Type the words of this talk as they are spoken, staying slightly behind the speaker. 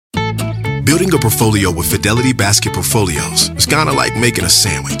Building a portfolio with Fidelity Basket Portfolios is kind of like making a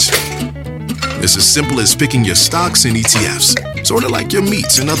sandwich. It's as simple as picking your stocks and ETFs, sort of like your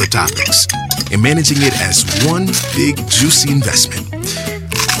meats and other topics, and managing it as one big, juicy investment.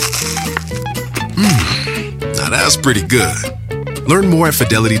 Now that's pretty good. Learn more at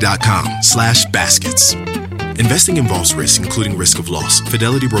fidelity.com/baskets. Investing involves risk, including risk of loss.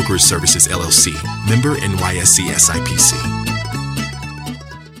 Fidelity Brokerage Services, LLC. Member NYSE SIPC.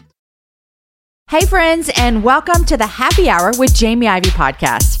 Hey friends, and welcome to the Happy Hour with Jamie Ivey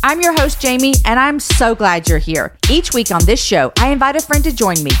podcast. I'm your host, Jamie, and I'm so glad you're here. Each week on this show, I invite a friend to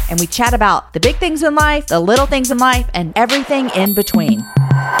join me, and we chat about the big things in life, the little things in life, and everything in between.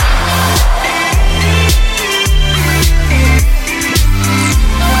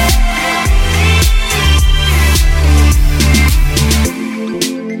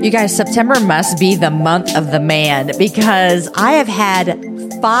 You guys, September must be the month of the man because I have had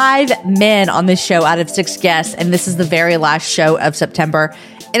 5 men on this show out of 6 guests, and this is the very last show of September,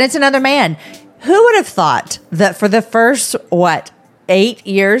 and it's another man. Who would have thought that for the first, 8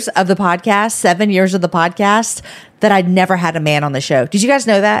 years of the podcast, 7 years of the podcast, that I'd never had a man on the show? Did you guys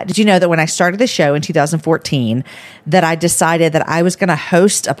know that? Did you know that when I started the show in 2014, that I decided that I was going to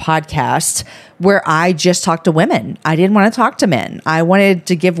host a podcast where I just talked to women? I didn't want to talk to men. I wanted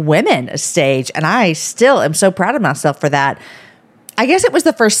to give women a stage, and I still am so proud of myself for that. I guess it was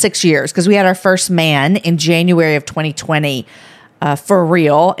the first 6 years because we had our first man in January of 2020. For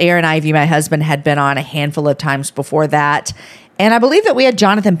real, Aaron Ivey, my husband, had been on a handful of times before that. And I believe that we had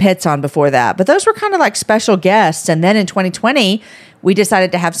Jonathan Pitts on before that, but those were kind of like special guests. And then in 2020, we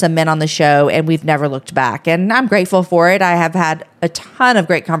decided to have some men on the show, and we've never looked back. And I'm grateful for it. I have had a ton of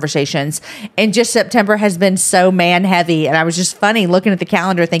great conversations, and just September has been so man heavy. And I was just funny looking at the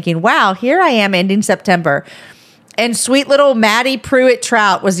calendar thinking, wow, here I am ending September. And sweet little Maddie Pruitt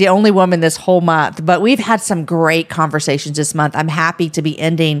Trout was the only woman this whole month. But we've had some great conversations this month. I'm happy to be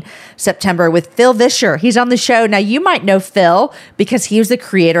ending September with Phil Vischer. He's on the show. Now, you might know Phil because he was the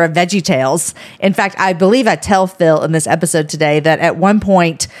creator of VeggieTales. In fact, I believe I tell Phil in this episode today that at one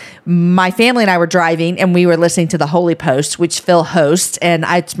point, my family and I were driving and we were listening to The Holy Post, which Phil hosts. And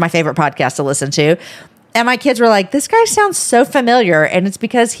it's my favorite podcast to listen to. And my kids were like, this guy sounds so familiar. And it's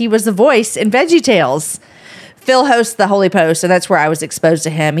because he was the voice in VeggieTales. Phil hosts The Holy Post, and that's where I was exposed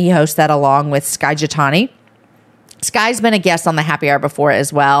to him. He hosts that along with Sky Jatani. Sky's been a guest on the Happy Hour before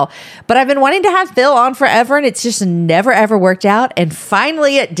as well, but I've been wanting to have Phil on forever, and it's just never, ever worked out, and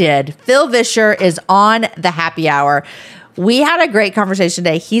finally it did. Phil Vischer is on the Happy Hour. We had a great conversation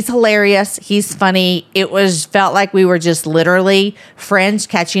today. He's hilarious. He's funny. It felt like we were just literally friends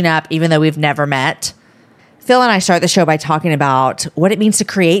catching up, even though we've never met. Phil and I start the show by talking about what it means to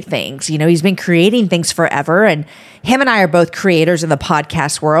create things. You know, he's been creating things forever, and him and I are both creators in the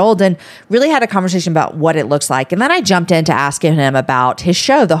podcast world, and really had a conversation about what it looks like. And then I jumped into asking him about his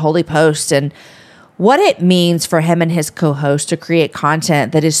show, The Holy Post, and what it means for him and his co-host to create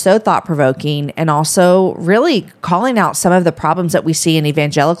content that is so thought-provoking and also really calling out some of the problems that we see in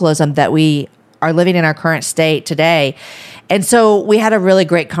evangelicalism that we are living in our current state today. And so we had a really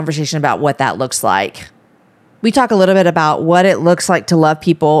great conversation about what that looks like. We talk a little bit about what it looks like to love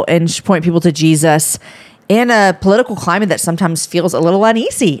people and point people to Jesus in a political climate that sometimes feels a little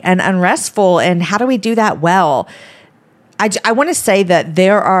uneasy and unrestful. And how do we do that well? I want to say that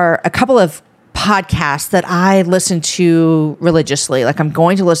there are a couple of podcasts that I listen to religiously. Like, I'm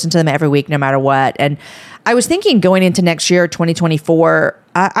going to listen to them every week, no matter what. And I was thinking going into next year, 2024,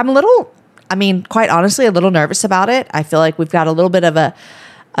 quite honestly, a little nervous about it. I feel like we've got a little bit of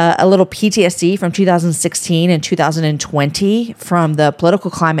a little PTSD from 2016 and 2020 from the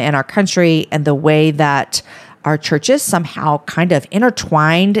political climate in our country and the way that our churches somehow kind of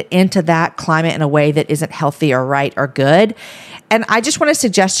intertwined into that climate in a way that isn't healthy or right or good. And I just want to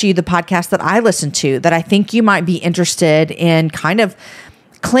suggest to you the podcast that I listen to that I think you might be interested in kind of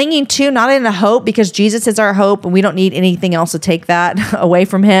clinging to, not in a hope, because Jesus is our hope and we don't need anything else to take that away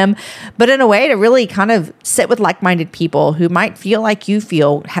from him, but in a way to really kind of sit with like-minded people who might feel like you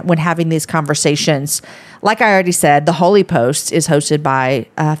feel when having these conversations. Like I already said, The Holy Post is hosted by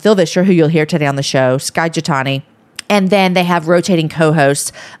Phil Vischer, who you'll hear today on the show, Sky Jatani, and then they have rotating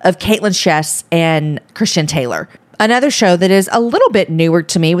co-hosts of Caitlin Chess and Christian Taylor. Another show that is a little bit newer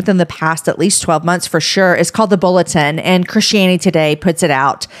to me within the past at least 12 months for sure is called The Bulletin, and Christianity Today puts it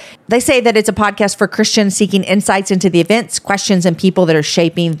out. They say that it's a podcast for Christians seeking insights into the events, questions, and people that are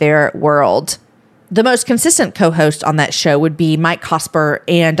shaping their world. The most consistent co-host on that show would be Mike Cosper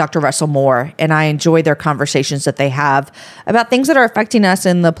and Dr. Russell Moore, and I enjoy their conversations that they have about things that are affecting us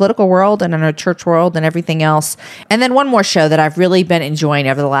in the political world and in our church world and everything else. And then one more show that I've really been enjoying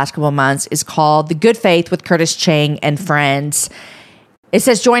over the last couple of months is called The Good Faith with Curtis Chang and Friends. It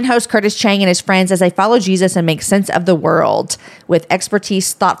says, join host Curtis Chang and his friends as they follow Jesus and make sense of the world. With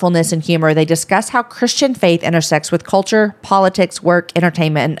expertise, thoughtfulness, and humor, they discuss how Christian faith intersects with culture, politics, work,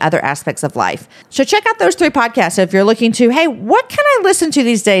 entertainment, and other aspects of life. So check out those 3 podcasts if you're looking to, hey, what can I listen to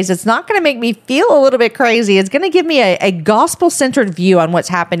these days? It's not going to make me feel a little bit crazy. It's going to give me a gospel-centered view on what's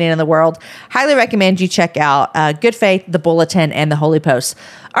happening in the world. Highly recommend you check out Good Faith, The Bulletin, and The Holy Post.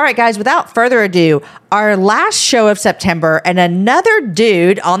 All right, guys, without further ado, our last show of September, and another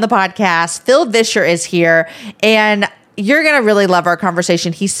dude on the podcast, Phil Vischer, is here, and you're going to really love our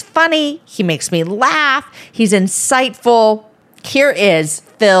conversation. He's funny. He makes me laugh. He's insightful. Here is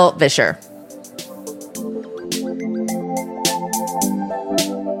Phil Vischer.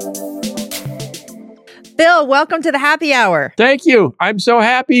 Phil, welcome to the happy hour. Thank you. I'm so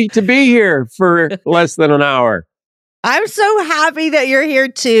happy to be here for less than an hour. I'm so happy that you're here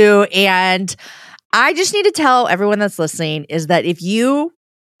too. And I just need to tell everyone that's listening is that if you're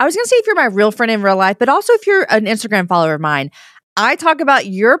my real friend in real life, but also if you're an Instagram follower of mine, I talk about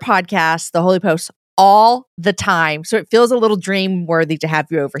your podcast, The Holy Post, all the time. So it feels a little dream worthy to have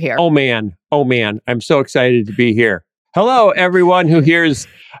you over here. Oh man. I'm so excited to be here. Hello, everyone who hears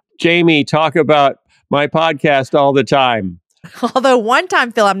Jamie talk about my podcast all the time. Although one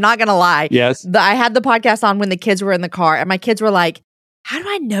time, Phil, I'm not going to lie. Yes. I had the podcast on when the kids were in the car, and my kids were like, how do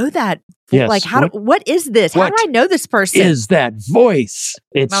I know that? Yes. Like, what is this? How do I know this person? Is that voice?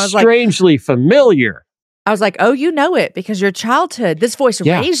 It's strangely familiar. I was like, oh, you know it because your childhood, this voice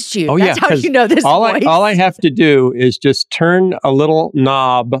raised you. Oh, That's how you know this voice. All I have to do is just turn a little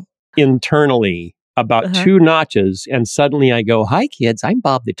knob internally about 2 notches, and suddenly I go, hi, kids, I'm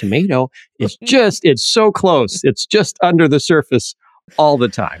Bob the Tomato. It's so close. It's just under the surface all the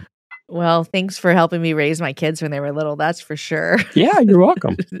time. Well, thanks for helping me raise my kids when they were little. That's for sure. Yeah, you're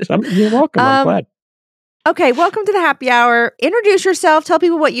welcome. You're welcome. I'm glad. Okay, welcome to the happy hour. Introduce yourself. Tell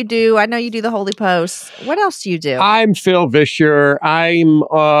people what you do. I know you do the Holy Post. What else do you do? I'm Phil Vischer. I'm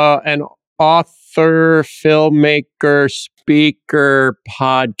an author, filmmaker, speaker,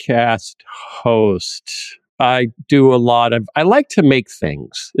 podcast host. I do a lot of, I like to make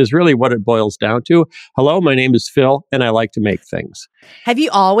things, is really what it boils down to. Hello, my name is Phil, and I like to make things. Have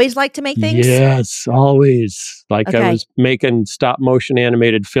you always liked to make things? Yes, always. Okay. I was making stop motion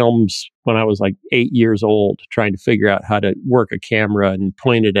animated films when I was like 8 years old, trying to figure out how to work a camera and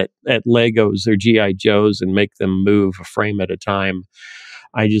point it at Legos or G.I. Joes and make them move a frame at a time.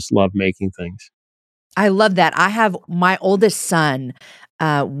 I just love making things. I love that. I have my oldest son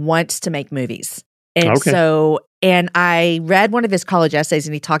wants to make movies. And and I read one of his college essays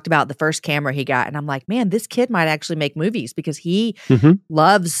and he talked about the first camera he got. And I'm like, man, this kid might actually make movies because he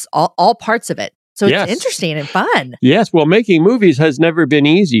loves all parts of it. So it's interesting and fun. Yes. Well, making movies has never been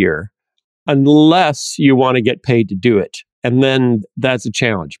easier unless you want to get paid to do it. And then that's a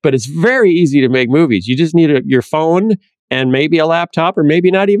challenge. But it's very easy to make movies. You just need your phone and maybe a laptop, or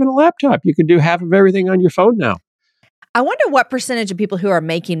maybe not even a laptop. You can do half of everything on your phone now. I wonder what percentage of people who are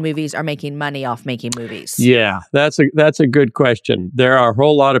making movies are making money off making movies. Yeah, that's a good question. There are a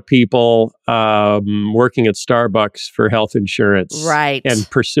whole lot of people working at Starbucks for health insurance, right, and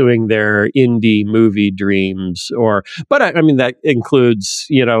pursuing their indie movie dreams. But I mean that includes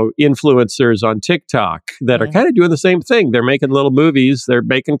influencers on TikTok that are kind of doing the same thing. They're making little movies. They're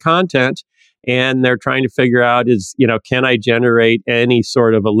making content, and they're trying to figure out can I generate any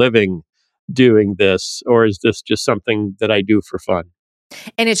sort of a living doing this, or is this just something that I do for fun?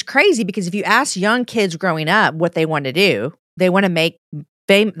 And it's crazy because if you ask young kids growing up what they want to do, they want to make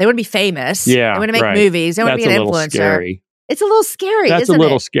they want to be famous. Yeah, they want to make movies. They want to be an influencer. Scary. It's a little scary. That's isn't a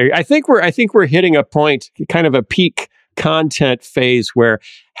little it? scary. I think we're hitting a point, kind of a peak content phase, where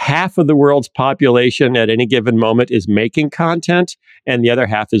half of the world's population at any given moment is making content and the other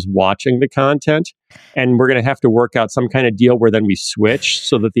half is watching the content. And we're going to have to work out some kind of deal where then we switch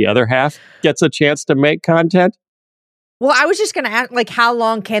so that the other half gets a chance to make content. Well, I was just going to ask, how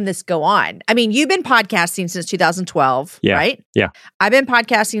long can this go on? I mean, you've been podcasting since 2012, right? Yeah. I've been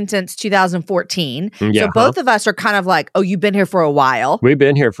podcasting since 2014. Yeah, so both of us are kind of like, oh, you've been here for a while. We've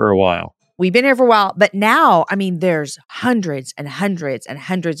been here for a while. But now, I mean, there's hundreds and hundreds and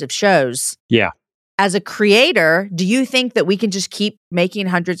hundreds of shows. Yeah. As a creator, do you think that we can just keep making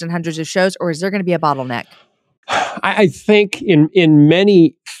hundreds and hundreds of shows, or is there going to be a bottleneck? I think in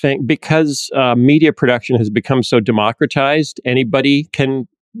many things, because media production has become so democratized, anybody can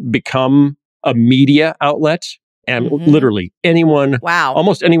become a media outlet, and literally anyone,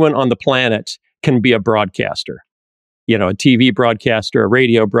 almost anyone on the planet can be a broadcaster. A TV broadcaster, a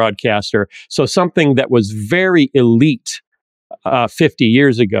radio broadcaster. So something that was very elite 50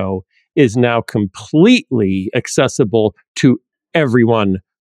 years ago is now completely accessible to everyone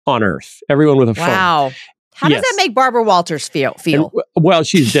on Earth, everyone with a phone. Wow. How does that make Barbara Walters feel? Well,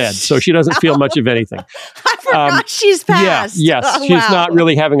 she's dead, so she doesn't feel much of anything. I forgot she's passed. Yes, she's not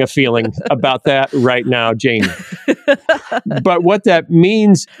really having a feeling about that right now, Jamie. But what that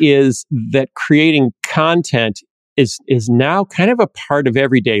means is that creating content is now kind of a part of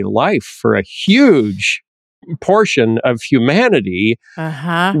everyday life for a huge portion of humanity,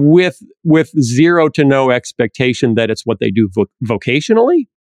 with zero to no expectation that it's what they do vocationally.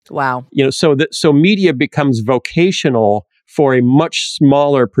 Wow. So media becomes vocational for a much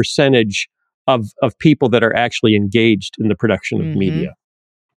smaller percentage of people that are actually engaged in the production of media.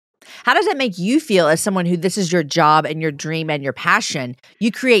 How does that make you feel as someone who this is your job and your dream and your passion?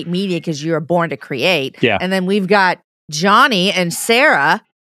 You create media because you are born to create. Yeah. And then we've got Johnny and Sarah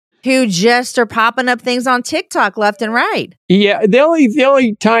who just are popping up things on TikTok left and right. Yeah. The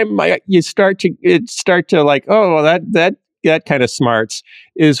only time you start to like, oh, that kind of smarts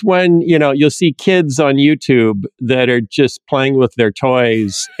is when, you'll see kids on YouTube that are just playing with their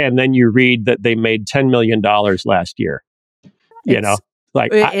toys. And then you read that they made $10 million last year, It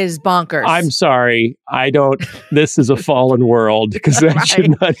is bonkers. I'm sorry. This is a fallen world because that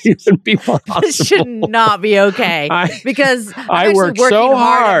should not even be possible. This should not be okay because I work so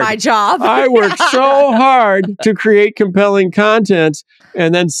hard at my job. I work so hard to create compelling content.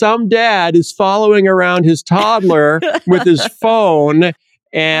 And then some dad is following around his toddler with his phone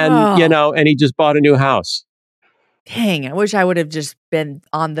and, and he just bought a new house. Dang, I wish I would have just been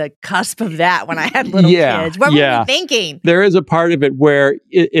on the cusp of that when I had little kids. What were we thinking? There is a part of it where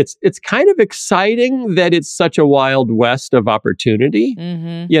it's kind of exciting that it's such a wild west of opportunity,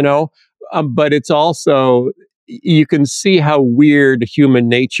 but it's also, you can see how weird human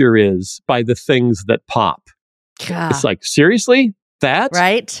nature is by the things that pop. It's like, seriously? That?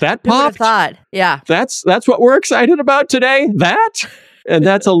 Right? That popped? Who would have thought? Yeah. That's what we're excited about today? That? And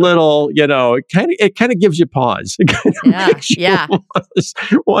that's a little, it kind of gives you pause. It kind of makes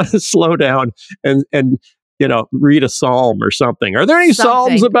you want to slow down and read a psalm or something. Are there any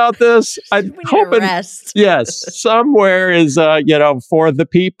psalms about this? I'm hoping. Yes, somewhere is, for the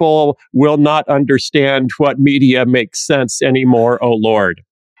people will not understand what media makes sense anymore. Oh Lord.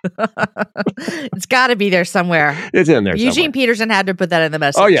 It's got to be there somewhere. It's in there. Eugene somewhere. Peterson had to put that in the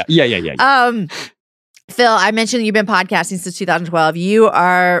message. Oh yeah. Phil, I mentioned you've been podcasting since 2012. You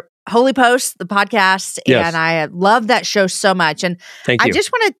are Holy Post, the podcast, and I love that show so much. And Thank you. I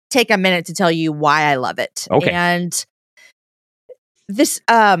just want to take a minute to tell you why I love it. Okay. And this,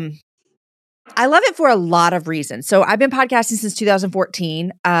 I love it for a lot of reasons. So I've been podcasting since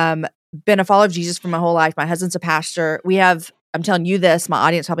 2014. Been a follower of Jesus for my whole life. My husband's a pastor. I'm telling you this, my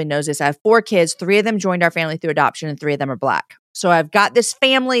audience probably knows this. I have 4 kids. 3 of them joined our family through adoption and 3 of them are Black. So I've got this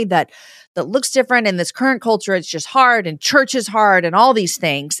family that looks different in this current culture. It's just hard and church is hard and all these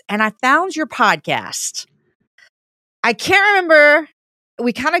things. And I found your podcast. I can't remember.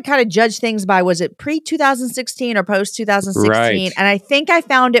 We kind of judge things by, was it pre-2016 or post-2016? Right. And I think I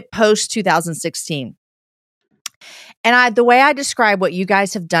found it post-2016. And the way I describe what you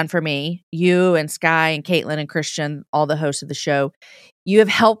guys have done for me, you and Sky and Caitlin and Christian, all the hosts of the show, you have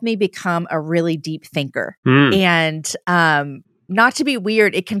helped me become a really deep thinker. And not to be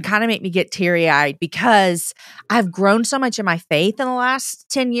weird, it can kind of make me get teary-eyed because I've grown so much in my faith in the last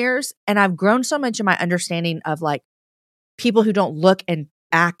 10 years. And I've grown so much in my understanding of like people who don't look and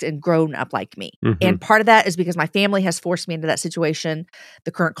act and grown up like me. And part of that is because my family has forced me into that situation.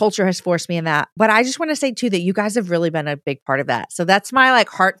 The current culture has forced me in that. But I just want to say too that you guys have really been a big part of that. So that's my like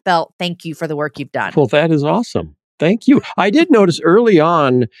heartfelt thank you for the work you've done. Well, that is awesome. Thank you. I did notice early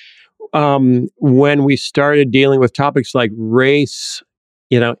on when we started dealing with topics like race,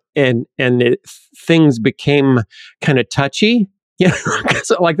 and things became kind of touchy.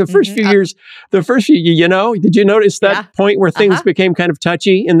 So like the first few years, did you notice that point where things became kind of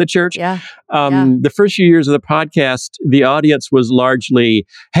touchy in the church? The first few years of the podcast, the audience was largely,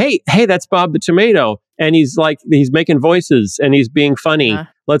 hey, that's Bob the Tomato. And he's making voices and he's being funny.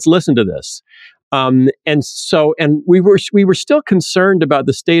 Let's listen to this. And we were still concerned about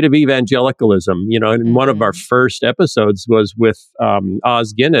the state of evangelicalism, and one of our first episodes was with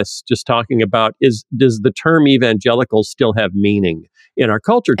Oz Guinness, just talking about does the term evangelical still have meaning in our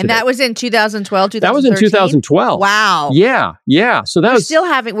culture today? And that was in 2012, 2013? That was in 2012. Wow. Yeah. So we're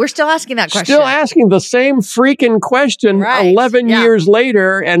still asking that question. Still asking the same freaking question 11 years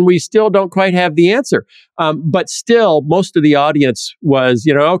later, and we still don't quite have the answer. But still, most of the audience was,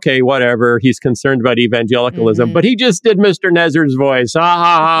 okay, whatever. He's concerned about evangelicalism, but he just did Mr. Nezer's voice. Ha, ha,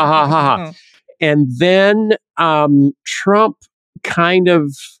 ha, ha, ha, ha. And then Trump kind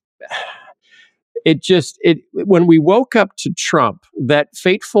of... when we woke up to Trump that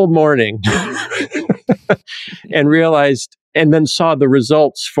fateful morning and realized, and then saw the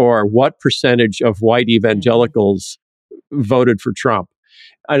results for what percentage of white evangelicals voted for Trump.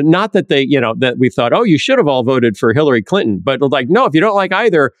 Not that they, that we thought, oh, you should have all voted for Hillary Clinton, but like, no, if you don't like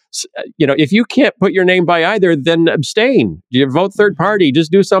either, if you can't put your name by either, then abstain. You vote third party,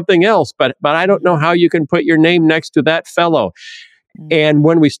 just do something else. But I don't know how you can put your name next to that fellow. And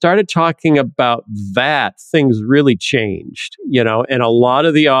when we started talking about that, things really changed, and a lot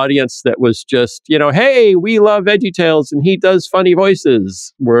of the audience that was just, hey, we love VeggieTales and he does funny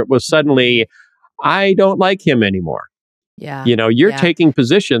voices, where it was suddenly, I don't like him anymore. Yeah. You're taking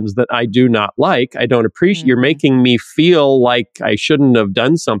positions that I do not like. I don't appreciate. You're making me feel like I shouldn't have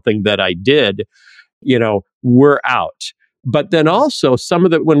done something that I did. We're out. But then also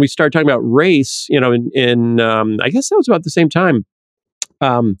when we started talking about race, in I guess that was about the same time.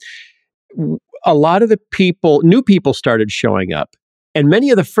 A lot of the new people started showing up. And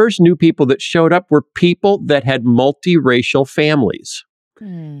many of the first new people that showed up were people that had multiracial families.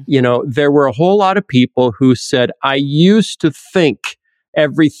 There were a whole lot of people who said, I used to think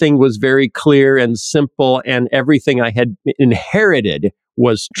everything was very clear and simple and everything I had inherited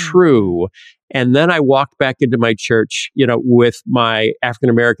was true. And then I walked back into my church, with my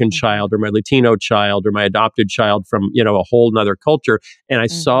African-American child or my Latino child or my adopted child from, a whole nother culture. And I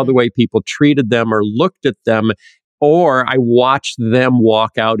saw the way people treated them or looked at them, or I watched them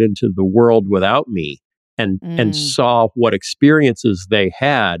walk out into the world without me and saw what experiences they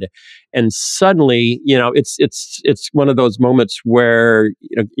had. And suddenly, it's one of those moments where,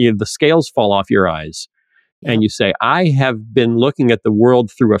 the scales fall off your eyes. Yep. And you say, I have been looking at the world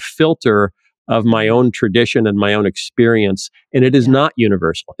through a filter of my own tradition and my own experience. And it is not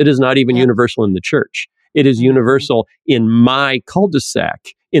universal. It is not even universal in the church. It is universal in my cul-de-sac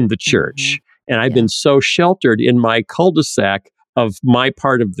in the church. And I've been so sheltered in my cul-de-sac of my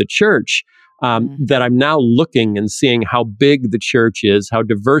part of the church that I'm now looking and seeing how big the church is, how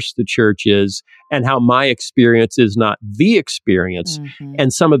diverse the church is, and how my experience is not the experience.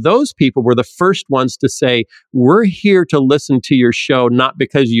 And some of those people were the first ones to say, we're here to listen to your show, not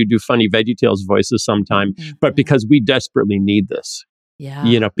because you do funny VeggieTales voices sometime, but because we desperately need this.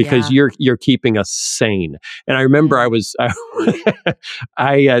 Yeah. Because you're keeping us sane. And I remember I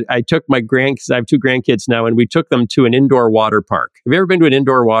took my grandkids, I have two grandkids now, and we took them to an indoor water park. Have you ever been to an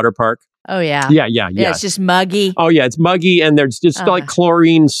indoor water park? Oh, yeah. Yeah. It's just muggy. Oh, yeah. It's muggy. And there's just like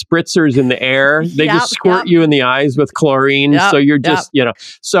chlorine spritzers in the air. They just squirt you in the eyes with chlorine. So you're just,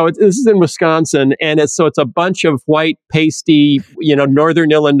 so this is in Wisconsin. And it's a bunch of white, pasty,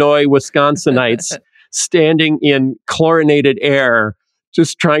 Northern Illinois Wisconsinites standing in chlorinated air,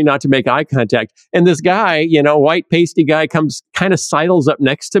 just trying not to make eye contact. And this guy, white, pasty guy comes, kind of sidles up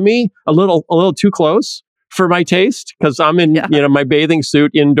next to me a little too close for my taste, because I'm in, my bathing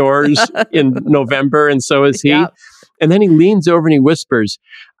suit indoors in November, and so is he. And then he leans over and he whispers,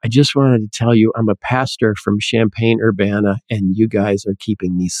 I just wanted to tell you I'm a pastor from Champaign-Urbana, and you guys are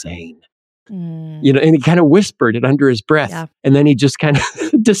keeping me sane. And he kind of whispered it under his breath. And then he just kind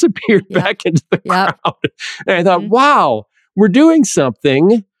of disappeared back into the crowd. And I thought, wow, we're doing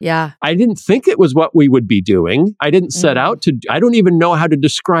something. Yeah. I didn't think it was what we would be doing. I didn't set out to, I don't even know how to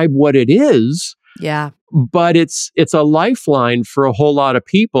describe what it is. Yeah. But it's a lifeline for a whole lot of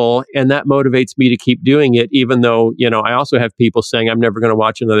people, and that motivates me to keep doing it, even though, I also have people saying I'm never going to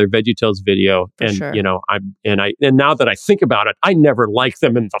watch another VeggieTales video. For and, sure. And now that I think about it, I never liked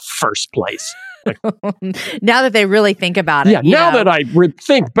them in the first place. Now that they really think about it. Yeah, now that I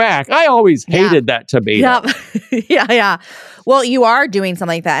think back, I always hated that tomato. Yeah. Well, you are doing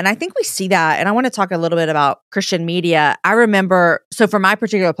something like that. And I think we see that. And I want to talk a little bit about Christian media. I remember, so for my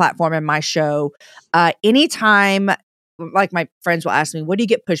particular platform and my show, anytime, like my friends will ask me, what do you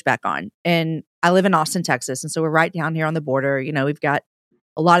get pushback on? And I live in Austin, Texas. And so we're right down here on the border. We've got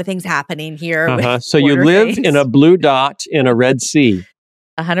a lot of things happening here. So you live in a blue dot in a red sea.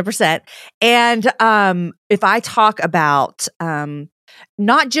 100%. And if I talk about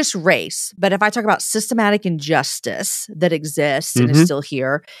not just race, but if I talk about systematic injustice that exists and is still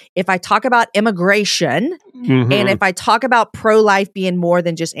here, if I talk about immigration, and if I talk about pro-life being more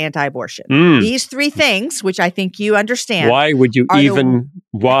than just anti-abortion, these three things, which I think you understand. Why would you even?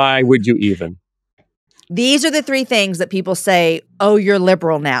 These are the three things that people say, oh, you're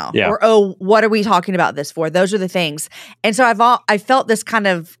liberal now. Or, oh, what are we talking about this for? Those are the things. And so I felt this kind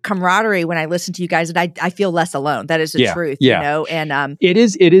of camaraderie when I listen to you guys, and I feel less alone. That is the truth, you know? And it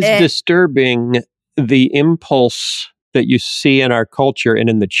is disturbing, the impulse that you see in our culture and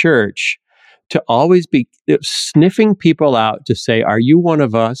in the church to always be sniffing people out to say, are you one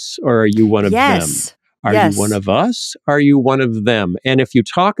of us or are you one of them? Are you one of us? Are you one of them? And if you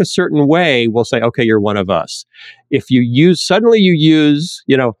talk a certain way, we'll say, okay, you're one of us. If you use,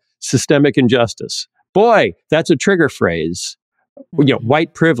 systemic injustice. Boy, that's a trigger phrase.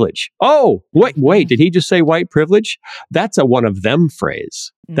 White privilege. Oh, wait, did he just say white privilege? That's a one of them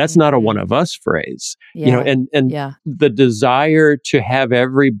phrase. That's not a one of us phrase. And the desire to have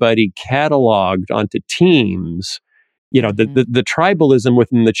everybody cataloged onto teams, the tribalism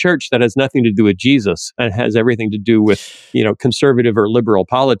within the church that has nothing to do with Jesus and has everything to do with, conservative or liberal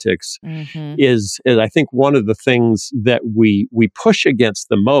politics is I think one of the things that we push against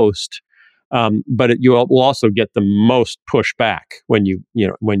the most. But you will also get the most pushback when you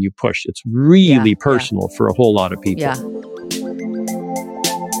push. It's really personal for a whole lot of people. Yeah.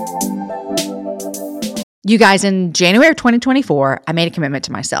 You guys, in January of 2024, I made a commitment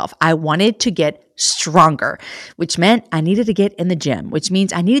to myself. I wanted to get stronger, which meant I needed to get in the gym, which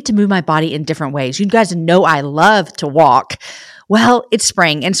means I needed to move my body in different ways. You guys know I love to walk. Well, it's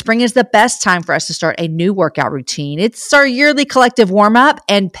spring, and spring is the best time for us to start a new workout routine. It's our yearly collective warm-up,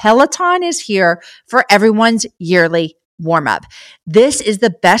 and Peloton is here for everyone's yearly warm-up. This is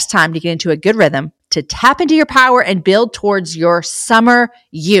the best time to get into a good rhythm, to tap into your power and build towards your summer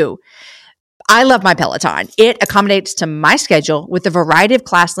you. I love my Peloton. It accommodates to my schedule with a variety of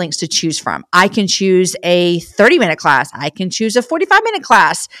class links to choose from. I can choose a 30-minute class. I can choose a 45-minute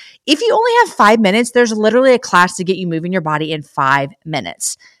class. If you only have 5 minutes, there's literally a class to get you moving your body in 5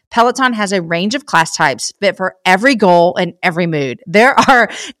 minutes. Peloton has a range of class types fit for every goal and every mood. There are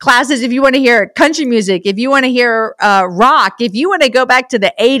classes if you want to hear country music, if you want to hear rock, if you want to go back to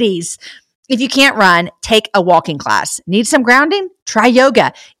the 80s. If you can't run, take a walking class. Need some grounding? Try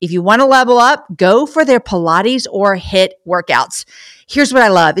yoga. If you want to level up, go for their Pilates or HIIT workouts. Here's what I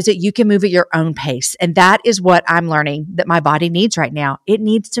love is that you can move at your own pace. And that is what I'm learning that my body needs right now. It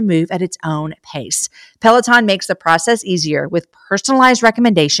needs to move at its own pace. Peloton makes the process easier with personalized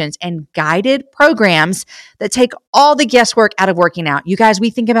recommendations and guided programs that take all the guesswork out of working out. You guys,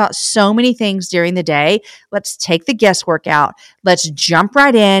 we think about so many things during the day. Let's take the guesswork out. Let's jump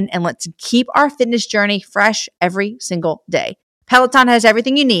right in and let's keep our fitness journey fresh every single day. Peloton has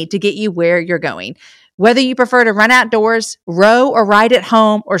everything you need to get you where you're going. Whether you prefer to run outdoors, row or ride at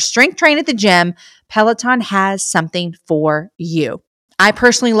home, or strength train at the gym, Peloton has something for you. I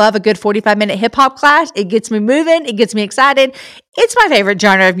personally love a good 45-minute hip hop class. It gets me moving. It gets me excited. It's my favorite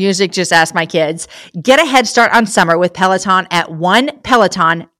genre of music. Just ask my kids. Get a head start on summer with Peloton at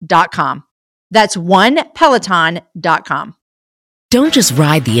onepeloton.com. That's onepeloton.com. Don't just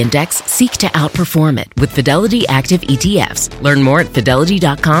ride the index, seek to outperform it with Fidelity Active ETFs. Learn more at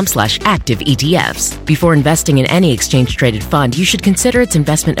fidelity.com/active ETFs. Before investing in any exchange-traded fund, you should consider its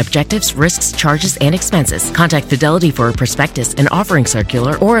investment objectives, risks, charges, and expenses. Contact Fidelity for a prospectus, an offering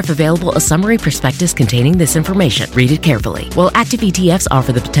circular, or if available, a summary prospectus containing this information. Read it carefully. While active ETFs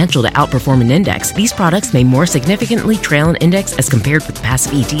offer the potential to outperform an index, these products may more significantly trail an index as compared with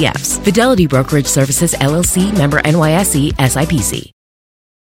passive ETFs. Fidelity Brokerage Services, LLC, member NYSE, SIPC.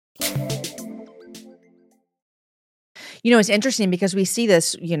 It's interesting because we see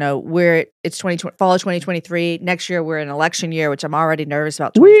this, where it's fall of 2023. Next year, we're in election year, which I'm already nervous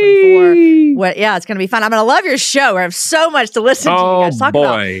about 2024. It's going to be fun. I'm going to love your show. I have so much to listen to you guys talk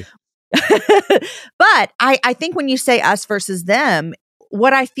about. But I think when you say us versus them,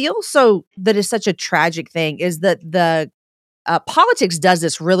 what I feel that is such a tragic thing is that the politics does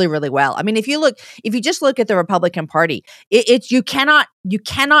this really, really well. I mean, if you just look at the Republican Party, you cannot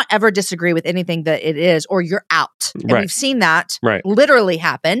ever disagree with anything that it is, or you're out. And we've seen that literally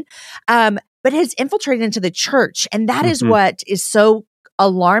happen. But it has infiltrated into the church. And that is what is so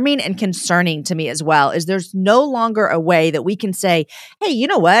alarming and concerning to me as well, is there's no longer a way that we can say, hey, you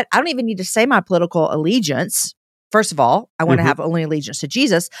know what? I don't even need to say my political allegiance. First of all, I want to have only allegiance to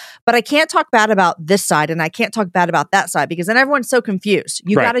Jesus, but I can't talk bad about this side and I can't talk bad about that side because then everyone's so confused.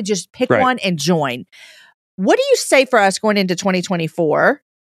 You got to just pick one and join. What do you say for us going into 2024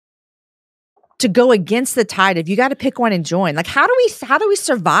 to go against the tide if you got to pick one and join? Like, how do we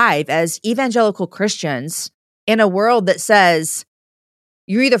survive as evangelical Christians in a world that says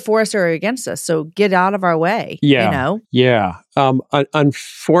you're either for us or against us, so get out of our way? Yeah, you know? Yeah.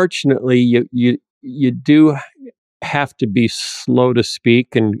 Unfortunately, you do have to be slow to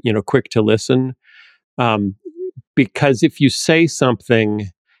speak and quick to listen, because if you say something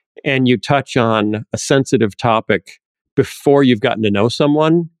and you touch on a sensitive topic before you've gotten to know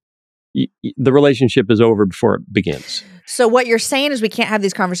someone, the relationship is over before it begins. So what you're saying is we can't have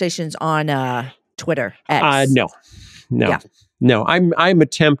these conversations on Twitter, X? No. Yeah. No. I'm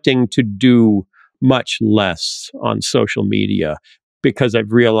attempting to do much less on social media because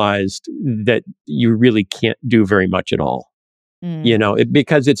I've realized that you really can't do very much at all.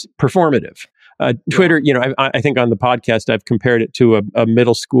 Because it's performative. Twitter, I think on the podcast I've compared it to a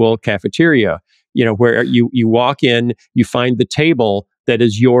middle school cafeteria. Where you walk in, you find the table that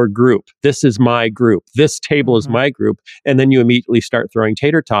is your group. This is my group. This table is my group. And then you immediately start throwing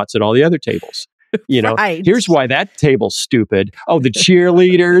tater tots at all the other tables. Right. Here's why that table's stupid. Oh, the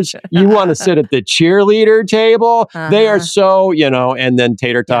cheerleaders. You want to sit at the cheerleader table? They are so, and then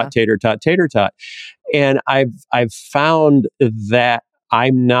tater tot, tater tot, tater tot. And I've found that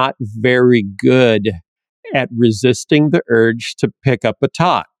I'm not very good at resisting the urge to pick up a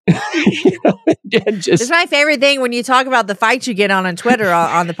tot. It's my favorite thing when you talk about the fights you get on Twitter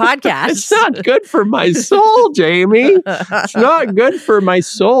on the podcast. It's not good for my soul, Jamie. It's not good for my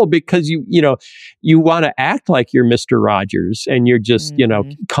soul because you want to act like you're Mr. Rogers and you're just,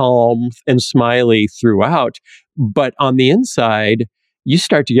 calm and smiley throughout. But on the inside, you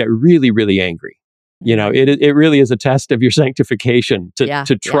start to get really, really angry. It really is a test of your sanctification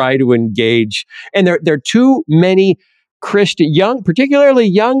to try to engage. And there are too many particularly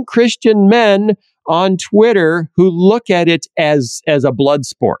young Christian men on Twitter who look at it as a blood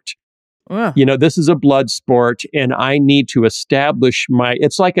sport. This is a blood sport, and I need to establish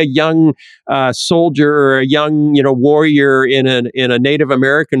it's like a young soldier or a young, warrior in a Native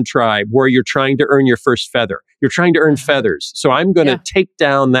American tribe where you're trying to earn your first feather. You're trying to earn feathers. So I'm going to take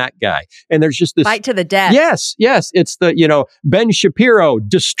down that guy. And there's just this fight to the death. Yes. It's the, Ben Shapiro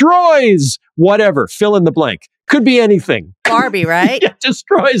destroys whatever, fill in the blank. Could be anything. Barbie, right?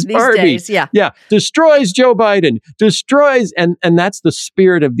 Destroys These Barbie. days, yeah. Destroys Joe Biden. Destroys, and that's the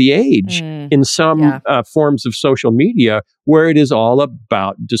spirit of the age in some forms of social media, where it is all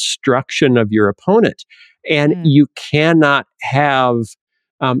about destruction of your opponent. And you cannot have,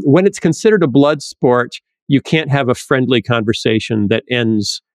 when it's considered a blood sport, you can't have a friendly conversation that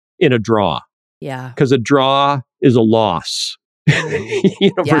ends in a draw. Yeah. Because a draw is a loss.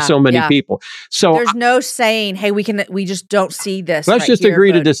 For so many people. So there's no saying, hey, we just don't see this. Let's just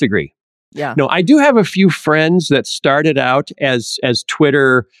agree to disagree. Yeah. No, I do have a few friends that started out as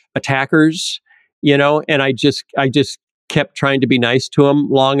Twitter attackers, and I just kept trying to be nice to them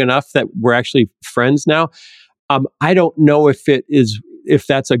long enough that we're actually friends now. I don't know if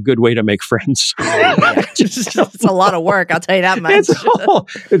that's a good way to make friends. It's a lot of work, I'll tell you that much.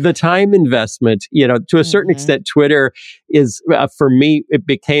 The time investment, to a certain extent, Twitter is, for me, it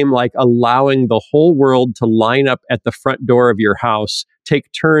became like allowing the whole world to line up at the front door of your house,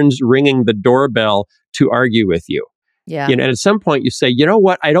 take turns ringing the doorbell to argue with you. Yeah. And at some point you say, you know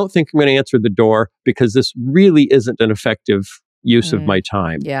what, I don't think I'm going to answer the door because this really isn't an effective use of my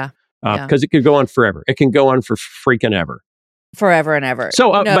time. Yeah. Because it could go on forever. It can go on for freaking ever. Forever and ever.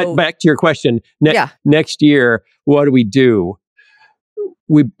 So, but back to your question, next year, what do?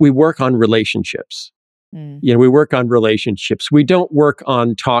 We work on relationships. We work on relationships. We don't work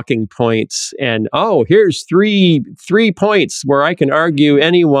on talking points and, here's three points where I can argue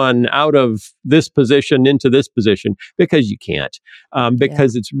anyone out of this position into this position, because you can't,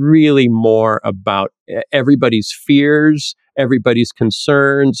 because it's really more about everybody's fears, everybody's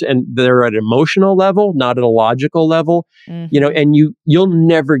concerns, and they're at an emotional level, not at a logical level, and you'll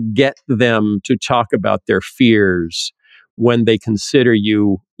never get them to talk about their fears when they consider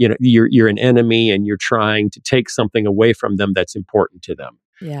you're an enemy and you're trying to take something away from them that's important to them.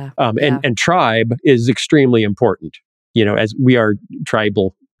 And tribe is extremely important, as we are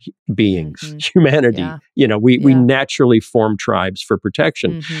tribal beings, humanity, we naturally form tribes for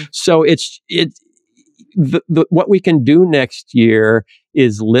protection. So it's what we can do next year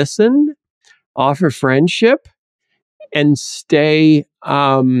is listen, offer friendship, and stay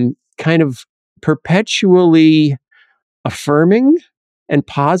kind of perpetually affirming and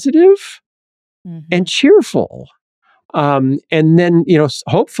positive and cheerful. And then,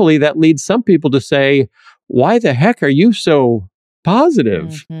 hopefully that leads some people to say, why the heck are you so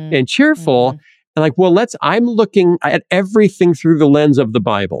positive and cheerful? And like, well, I'm looking at everything through the lens of the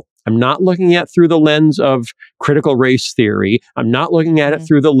Bible. I'm not looking at through the lens of critical race theory. I'm not looking at it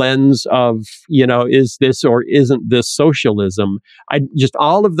through the lens of, is this or isn't this socialism?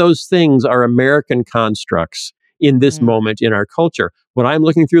 All of those things are American constructs in this moment in our culture. What I'm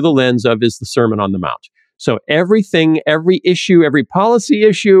looking through the lens of is the Sermon on the Mount. So everything, every issue, every policy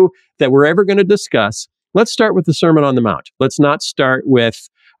issue that we're ever going to discuss, let's start with the Sermon on the Mount. Let's not start with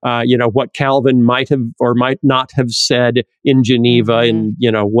what Calvin might have or might not have said in Geneva in,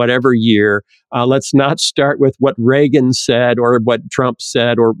 whatever year. Let's not start with what Reagan said or what Trump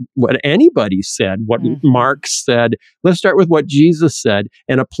said or what anybody said, what Marx said. Let's start with what Jesus said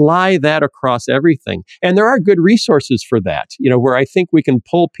and apply that across everything. And there are good resources for that, where I think we can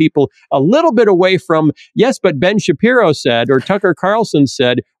pull people a little bit away from, yes, but Ben Shapiro said, or Tucker Carlson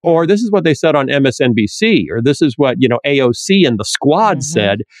said, or this is what they said on MSNBC, or this is what, AOC and the squad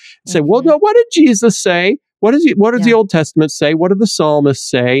said. Say, well, no, what did Jesus say? What does the Old Testament say? What do the psalmists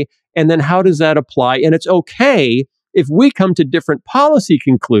say? And then how does that apply? And it's okay if we come to different policy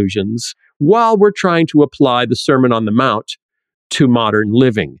conclusions while we're trying to apply the Sermon on the Mount to modern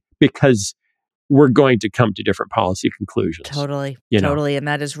living, because we're going to come to different policy conclusions. Totally. And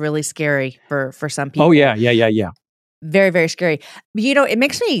that is really scary for some people. Oh, yeah. Very, very scary. It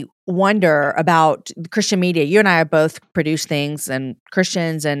makes me wonder about Christian media. You and I have both produced things and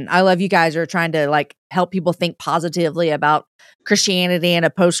Christians, and I love you guys are trying to help people think positively about Christianity and a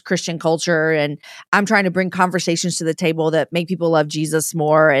post-Christian culture. And I'm trying to bring conversations to the table that make people love Jesus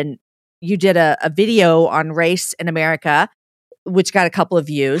more. And you did a video on race in America, which got a couple of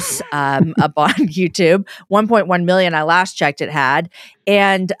views up on YouTube. 1.1 million, I last checked it had.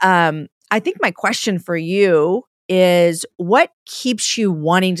 And I think my question for you is, what keeps you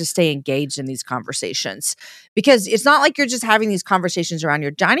wanting to stay engaged in these conversations? Because it's not like you're just having these conversations around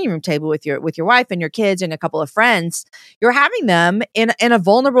your dining room table with your wife and your kids and a couple of friends. You're having them in a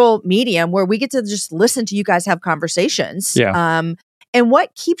vulnerable medium where we get to just listen to you guys have conversations. Yeah. And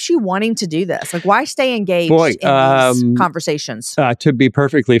what keeps you wanting to do this? Why stay engaged in these conversations? To be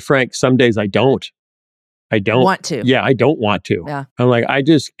perfectly frank, some days I don't want to. Yeah, I don't want to. Yeah. I'm like,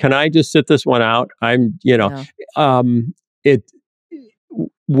 can I just sit this one out?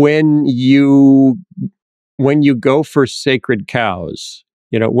 When you go for sacred cows,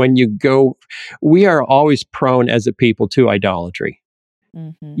 we are always prone as a people to idolatry.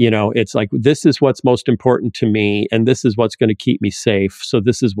 It's like, this is what's most important to me, and this is what's going to keep me safe. So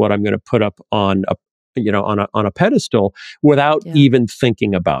this is what I'm going to put up on a pedestal without even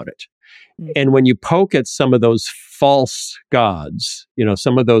thinking about it. And when you poke at some of those false gods,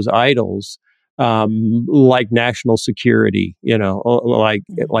 some of those idols, like national security,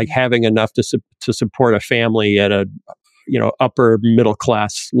 like having enough to support a family at a, upper middle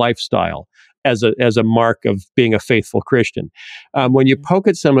class lifestyle as a mark of being a faithful Christian. When you poke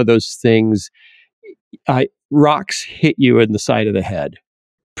at some of those things, rocks hit you in the side of the head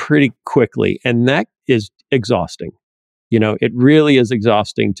pretty quickly, and that is exhausting. It really is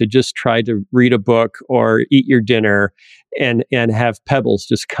exhausting to just try to read a book or eat your dinner and have pebbles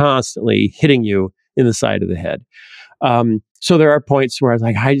just constantly hitting you in the side of the head. So there are points where I was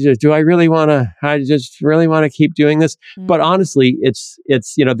like, I just really want to keep doing this. But honestly, it's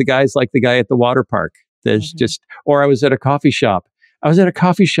the guys like the guy at the water park. There's or I was at a coffee shop. I was at a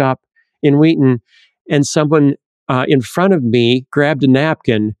coffee shop in Wheaton, and someone in front of me grabbed a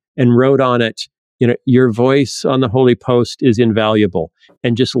napkin and wrote on it, your voice on the Holy Post is invaluable,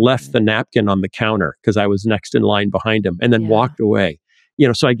 and just left the napkin on the counter because I was next in line behind him, and then walked away.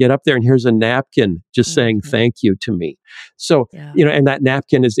 So I get up there and here's a napkin just saying thank you to me. So, and that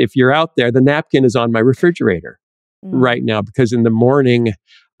napkin is, if you're out there, the napkin is on my refrigerator right now, because in the morning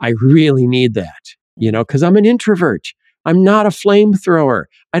I really need that, because I'm an introvert. I'm not a flamethrower.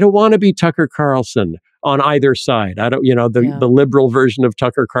 I don't want to be Tucker Carlson on either side. I don't, the liberal version of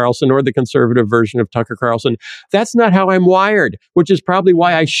Tucker Carlson or the conservative version of Tucker Carlson. That's not how I'm wired, which is probably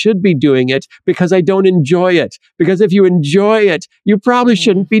why I should be doing it, because I don't enjoy it. Because if you enjoy it, you probably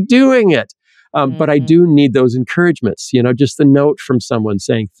shouldn't be doing it. But I do need those encouragements, just the note from someone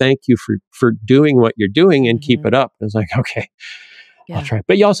saying, thank you for doing what you're doing and keep it up. I was like, okay. I'll try.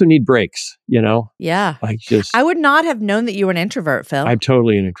 But you also need breaks, Yeah. I would not have known that you were an introvert, Phil. I'm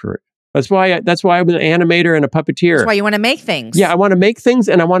totally an introvert. That's why I'm an animator and a puppeteer. That's why you want to make things. Yeah, I want to make things,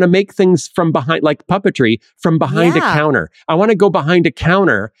 and I want to make things from behind, like puppetry, from behind a counter. I want to go behind a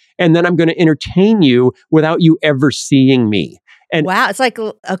counter, and then I'm going to entertain you without you ever seeing me. And wow, it's like,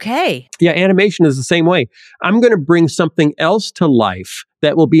 okay. Yeah, animation is the same way. I'm going to bring something else to life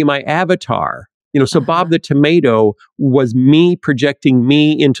that will be my avatar. So Bob the Tomato was me projecting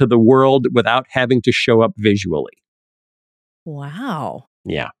me into the world without having to show up visually. Wow.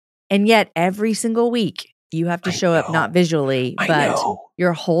 Yeah. And yet every single week you have to show up not visually, but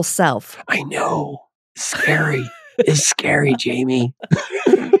your whole self. I know. Scary. It's scary, Jamie.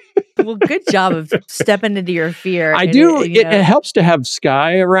 Well, good job of stepping into your fear. I do. It helps to have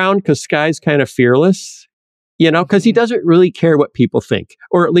Sky around because Sky's kind of fearless, because he doesn't really care what people think.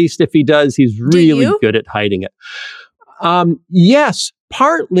 Or at least if he does, he's really good at hiding it. Yes,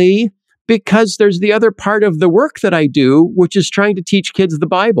 partly because there's the other part of the work that I do, which is trying to teach kids the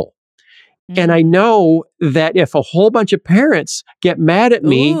Bible. And I know that if a whole bunch of parents get mad at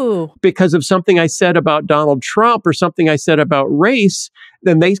me because of something I said about Donald Trump or something I said about race,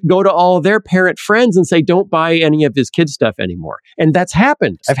 then they go to all of their parent friends and say, don't buy any of his kids' stuff anymore. And that's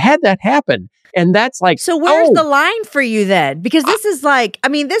happened. I've had that happen. And that's like, so where's the line for you then? Because this is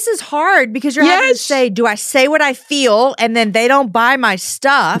this is hard because you're having to say, do I say what I feel and then they don't buy my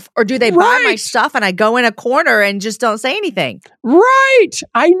stuff? Or do they buy my stuff and I go in a corner and just don't say anything? Right.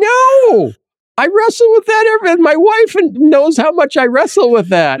 I know. I wrestle with that, and my wife knows how much I wrestle with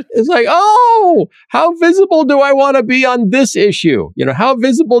that. It's like, how visible do I want to be on this issue? How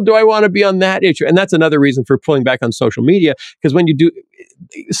visible do I want to be on that issue? And that's another reason for pulling back on social media, because when you do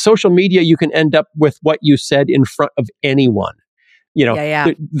social media, you can end up with what you said in front of anyone.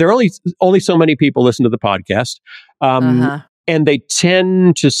 There are only so many people listen to the podcast, and they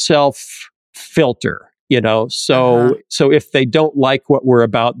tend to self-filter. So if they don't like what we're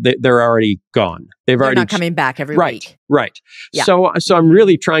about, they're already gone. They're not coming back every week. Right. Yeah. So I'm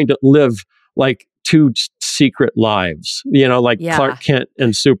really trying to live like two secret lives, Clark Kent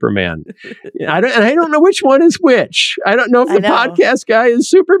and Superman. I don't know which one is which. I don't know if the podcast guy is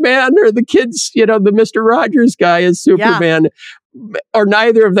Superman or the kids, the Mr. Rogers guy is Superman. Or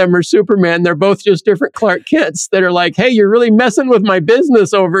neither of them are Superman. They're both just different Clark Kents that are like, hey, you're really messing with my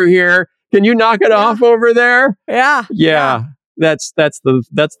business over here. Can you knock it off over there? Yeah. That's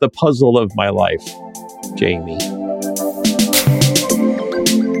the puzzle of my life, Jamie.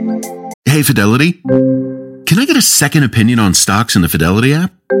 Hey, Fidelity. Can I get a second opinion on stocks in the Fidelity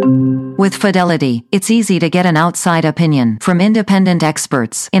app? With Fidelity, it's easy to get an outside opinion from independent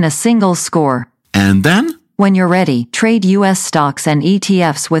experts in a single score. And then? When you're ready, trade U.S. stocks and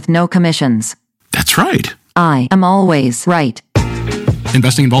ETFs with no commissions. That's right. I am always right.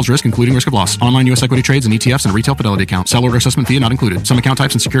 Investing involves risk, including risk of loss. Online U.S. equity trades and ETFs and a retail Fidelity account. Sell order assessment fee not included. Some account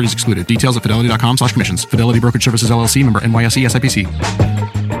types and securities excluded. Details at fidelity.com/commissions. Fidelity Brokerage Services, LLC, member NYSE SIPC.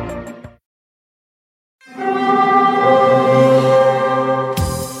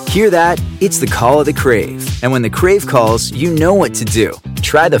 Hear that? It's the call of the Crave. And when the Crave calls, you know what to do.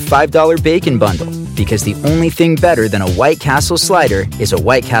 Try the $5 Bacon Bundle. Because the only thing better than a White Castle slider is a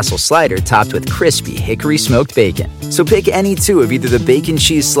White Castle slider topped with crispy hickory smoked bacon. So pick any two of either the Bacon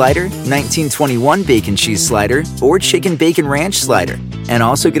Cheese Slider, 1921 Bacon Cheese Slider, or Chicken Bacon Ranch Slider. And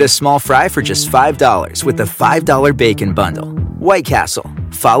also get a small fry for just $5 with the $5 Bacon Bundle. White Castle.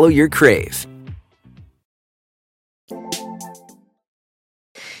 Follow your Crave.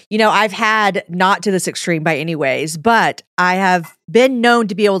 I've had, not to this extreme by any ways, but I have been known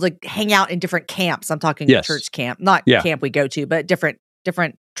to be able to hang out in different camps. I'm talking church camp, not camp we go to, but different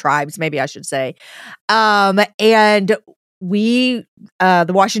tribes, maybe I should say. And we,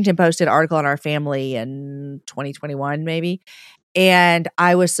 the Washington Post did an article on our family in 2021, maybe. And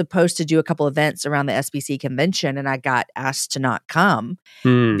I was supposed to do a couple events around the SBC convention, and I got asked to not come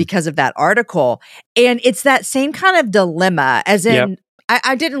because of that article. And it's that same kind of dilemma, as in,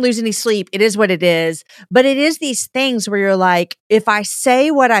 I didn't lose any sleep. It is what it is. But it is these things where you're like, if I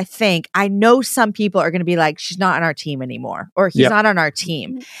say what I think, I know some people are going to be like, she's not on our team anymore, or he's not on our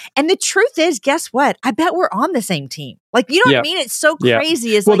team. And the truth is, guess what? I bet we're on the same team. Like, you know what I mean? It's so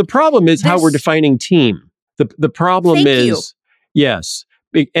crazy. It's the problem is how we're defining team. The problem is, yes.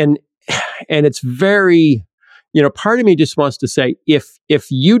 And it's very, part of me just wants to say, if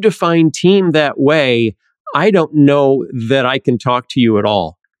you define team that way, I don't know that I can talk to you at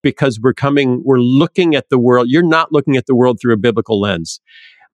all, because we're looking at the world. You're not looking at the world through a biblical lens.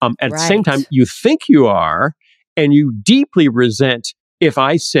 At the same time, you think you are, and you deeply resent if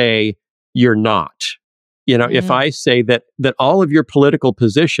I say you're not. If I say that all of your political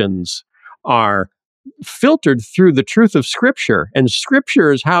positions are filtered through the truth of Scripture, and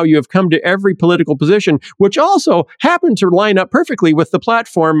Scripture is how you have come to every political position, which also happened to line up perfectly with the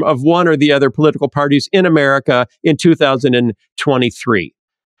platform of one or the other political parties in America in 2023.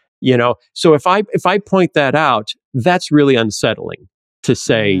 So if I point that out, that's really unsettling to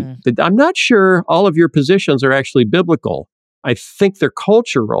say that I'm not sure all of your positions are actually biblical. I think they're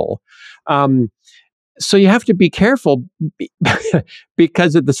cultural. So you have to be careful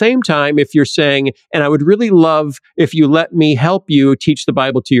because at the same time, if you're saying, and I would really love if you let me help you teach the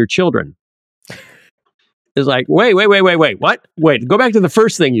Bible to your children. It's like, wait, what? Wait, go back to the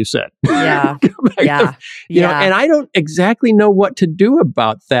first thing you said. Yeah. You know, and I don't exactly know what to do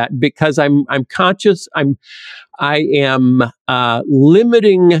about that because I'm conscious. I am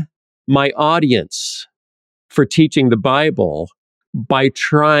limiting my audience for teaching the Bible by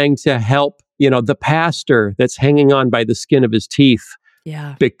trying to help, the pastor that's hanging on by the skin of his teeth.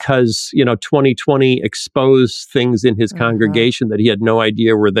 Yeah. Because, 2020 exposed things in his congregation that he had no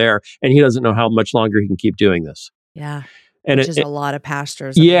idea were there. And he doesn't know how much longer he can keep doing this. Yeah. And Which is a lot of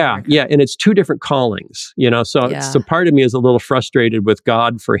pastors. Yeah. And it's two different callings, So part of me is a little frustrated with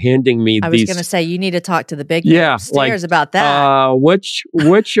God for handing me I these. was going to say, you need to talk to the big upstairs about that. Which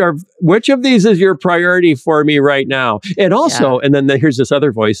of these is your priority for me right now? And also, and then here's this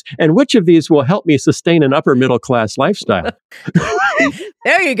other voice, and which of these will help me sustain an upper middle class lifestyle?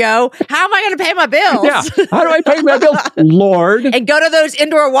 There you go. How am I going to pay my bills? Yeah. How do I pay my bills? Lord. And go to those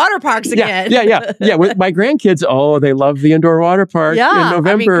indoor water parks again. Yeah. With my grandkids, they love the indoor water park in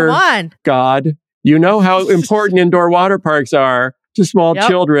November. Come on. God, you know how important indoor water parks are to small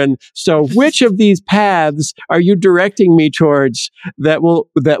children. So which of these paths are you directing me towards that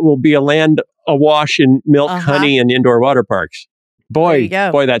will be a land awash in milk, honey, and indoor water parks? Boy,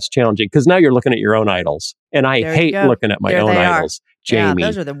 that's challenging because now you're looking at your own idols. And I hate looking at my own idols. Jamie,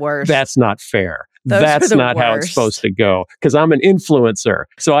 those are the worst. That's not fair. That's not how it's supposed to go because I'm an influencer.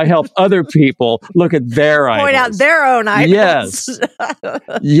 So I help other people look at their idols. Point out their own idols.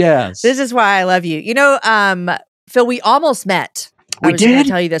 Yes. This is why I love you. Phil, we almost met. I was going to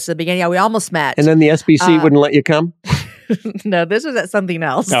tell you this at the beginning. Yeah, we almost met. And then the SBC wouldn't let you come? No, this was at something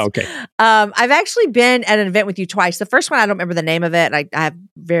else. Oh, okay. I've actually been at an event with you twice. The first one, I don't remember the name of it. I have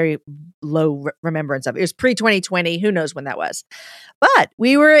very low remembrance of it. It was pre-2020. Who knows when that was? But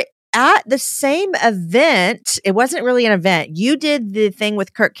we were at the same event. It wasn't really an event. You did the thing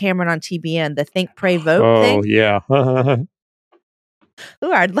with Kirk Cameron on TBN, the Think, Pray, Vote thing. Oh, yeah.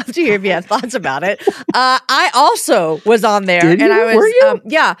 Ooh, I'd love to hear if you have thoughts about it. I also was on there. Did you? I was, were you?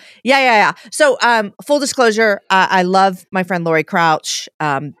 Yeah. So, full disclosure, I love my friend Lori Crouch.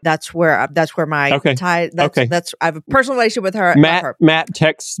 That's where my tie. That's I have a personal relationship with her. Matt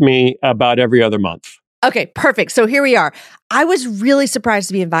texts me about every other month. Okay, perfect. So here we are. I was really surprised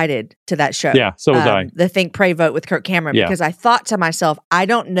to be invited to that show. Yeah, so was I. The Think, Pray, Vote with Kirk Cameron, because I thought to myself, I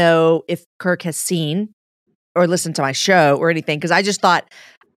don't know if Kirk has seen or listened to my show or anything, because I just thought,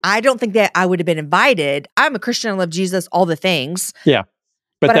 I don't think that I would have been invited. I'm a Christian, I love Jesus, all the things. Yeah,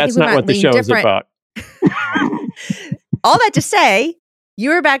 but that's not what the show is about. All that to say, you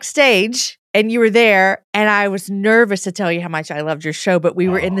were backstage and you were there, and I was nervous to tell you how much I loved your show, but we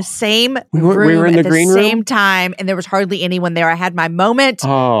were in the same room we were in at the green same room? time, and there was hardly anyone there. I had my moment,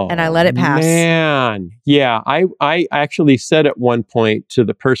 and I let it pass. Man, yeah, I actually said at one point to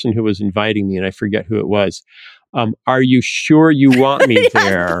the person who was inviting me, and I forget who it was, are you sure you want me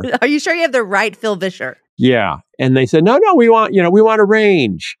there? Are you sure you have the right Phil Vischer? Yeah, and they said, no, we want a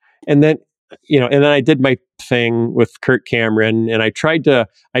range, and then I did my thing with Kirk Cameron, and I tried to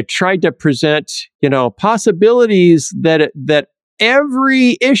present, possibilities that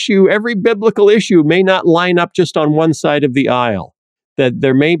every biblical issue may not line up just on one side of the aisle, that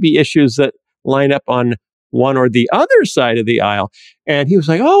there may be issues that line up on one or the other side of the aisle. And he was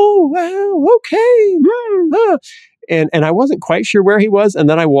like, oh, well, okay. And I wasn't quite sure where he was. And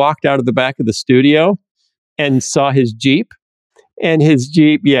then I walked out of the back of the studio and saw his Jeep. And his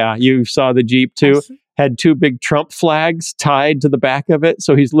Jeep, you saw the Jeep too, had two big Trump flags tied to the back of it.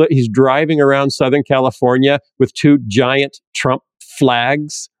 So he's driving around Southern California with two giant Trump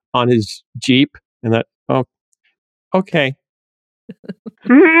flags on his Jeep. And that, okay.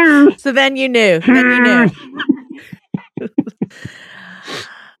 So then you knew.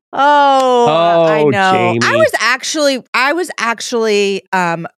 I know. Jamie. I was actually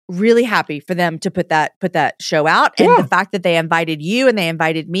really happy for them to put that show out, and the fact that they invited you and they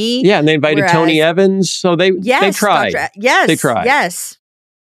invited me. Yeah, and they invited Tony Evans, so they tried. They tried. Yes.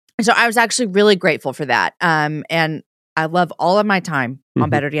 So I was actually really grateful for that. And I love all of my time on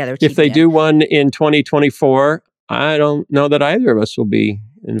Better Together. If they do one in 2024, I don't know that either of us will be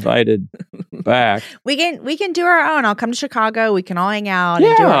invited back. We can do our own. I'll come to Chicago. We can all hang out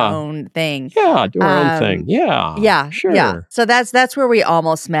and do our own thing. Yeah, do our own thing. Yeah, sure. Yeah. So that's where we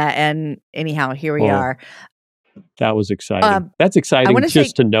almost met. And anyhow, here we are. That was exciting. That's exciting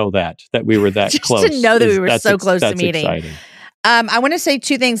to know that we were that just close. To know that we were so close to meeting. Exciting. I want to say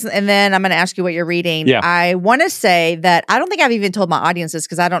two things, and then I'm going to ask you what you're reading. Yeah. I want to say that I don't think I've even told my audiences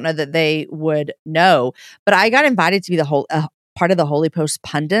because I don't know that they would know, but I got invited to be the whole part of the Holy Post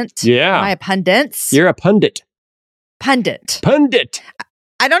pundit. Yeah. Am I a pundit? You're a pundit. Pundit. Pundit.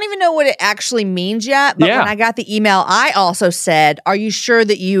 I don't even know what it actually means yet, but when I got the email, I also said, are you sure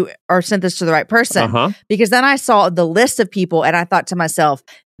that you are sent this to the right person? Uh-huh. Because then I saw the list of people and I thought to myself,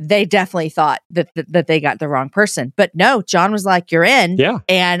 they definitely thought that they got the wrong person. But no, John was like, you're in. Yeah.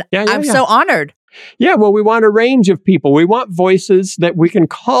 And I'm so honored. Yeah, well, we want a range of people. We want voices that we can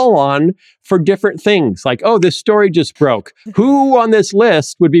call on for different things. Like, oh, this story just broke. Who on this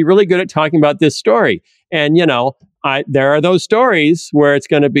list would be really good at talking about this story? And, there are those stories where it's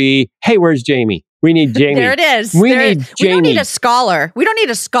going to be, hey, where's Jamie? We need Jamie. There it is. We need Jamie. We don't need a scholar.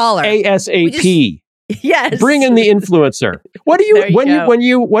 ASAP. Yes. Bring in the influencer. What do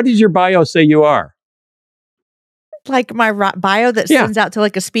you? What does your bio say you are? Like my bio that sends out to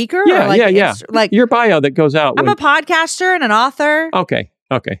like a speaker? Yeah, or like like your bio that goes out. I'm a podcaster and an author. Okay.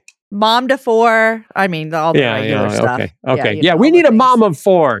 Mom to 4. I mean, all the regular stuff. Okay. Yeah, we need a mom of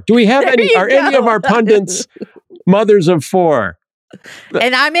 4. Do we have any? Are any of our pundits mothers of 4?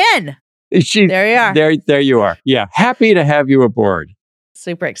 And I'm in. There you are. There you are. Yeah. Happy to have you aboard.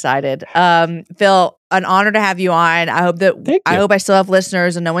 Super excited. Phil, an honor to have you on. I hope I still have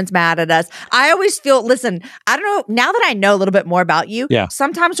listeners and no one's mad at us. I always feel, listen, I don't know, now that I know a little bit more about you,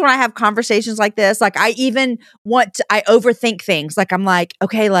 sometimes when I have conversations like this, like I overthink things. Like I'm like,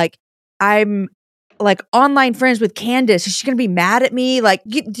 okay, like I'm like online friends with Candace. Is she going to be mad at me? Like,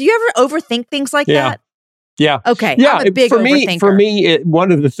 do you ever overthink things like that? Yeah. Okay. Yeah. I'm a big overthinker. For me,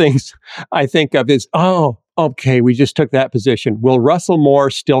 one of the things I think of is, okay, we just took that position. Will Russell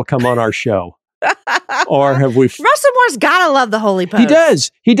Moore still come on our show? Or have we... Russell Moore's gotta love the Holy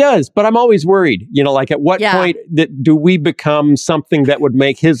Post. He does. But I'm always worried, like at what point do we become something that would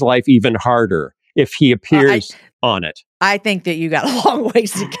make his life even harder if he appears on it? I think that you got a long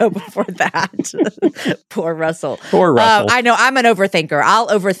ways to go before that. Poor Russell. I know I'm an overthinker. I'll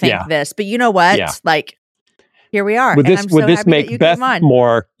overthink this, but you know what? Like, here we are. Would this make Beth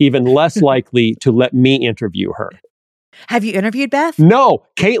Moore even less likely to let me interview her? Have you interviewed Beth? No,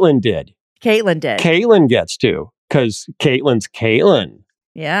 Caitlin did. Caitlin gets to, because Caitlin's Caitlin.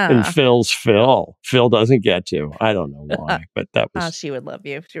 Yeah. And Phil's Phil. Phil doesn't get to. I don't know why, but that was... Oh, she would love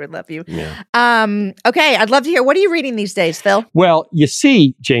you. Yeah. Okay, I'd love to hear. What are you reading these days, Phil? Well, you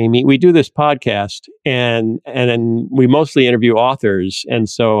see, Jamie, we do this podcast and then we mostly interview authors. And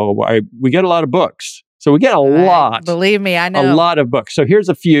so we get a lot of books. So we get a lot. Believe me, I know. A lot of books. So here's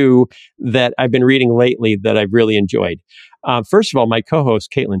a few that I've been reading lately that I've really enjoyed. First of all, my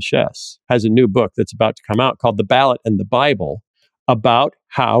co-host, Caitlin Chess, has a new book that's about to come out called The Ballot and the Bible, about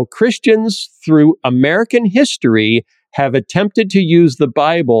how Christians through American history have attempted to use the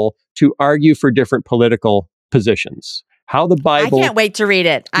Bible to argue for different political positions. How the Bible... I can't wait to read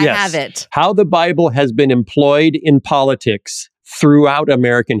it. I have it. How the Bible has been employed in politics throughout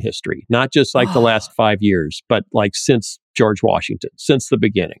American history, not just like the last 5 years, but like since George Washington, since the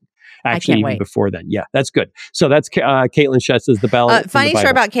beginning. Actually, even before then. Yeah, that's good. So that's Caitlin Chess's The Ballot. Funny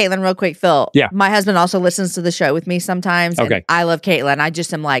story about Caitlin, real quick, Phil. Yeah. My husband also listens to the show with me sometimes. Okay. And I love Caitlin. I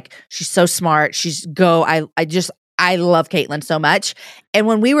just am like, she's so smart. I love Caitlin so much. And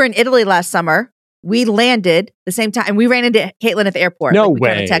when we were in Italy last summer, we landed the same time and we ran into Caitlin at the airport. No way. We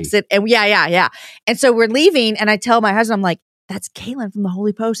kind of texted. And yeah. And so we're leaving and I tell my husband, I'm like, that's Caitlin from the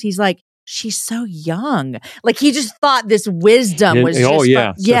Holy Post. He's like, she's so young. Like he just thought this wisdom was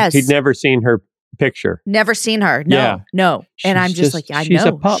yes. He'd never seen her picture. Never seen her. No. And I'm just like, I she's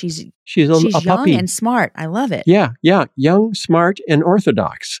know. A pup. She's a young puppy. and smart. I love it. Yeah. Young, smart, and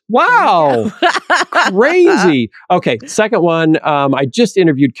orthodox. Wow. Crazy. Okay. Second one. I just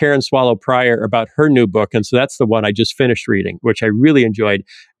interviewed Karen Swallow Pryor about her new book. And so that's the one I just finished reading, which I really enjoyed.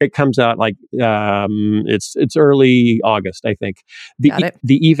 It comes out like, it's early August, I think. The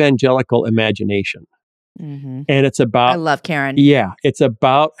Evangelical Imagination. Mm-hmm. And it's about... I love Karen. Yeah. It's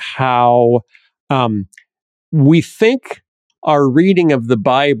about how we think our reading of the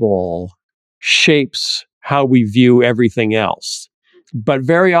Bible shapes how we view everything else. But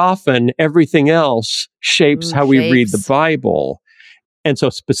very often, everything else shapes how we read the Bible. And so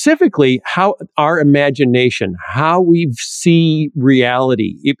specifically, how our imagination, how we see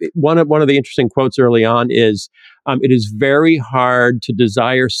reality. One of the interesting quotes early on is, it is very hard to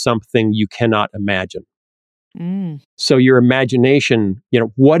desire something you cannot imagine. So your imagination,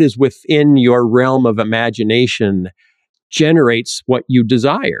 what is within your realm of imagination generates what you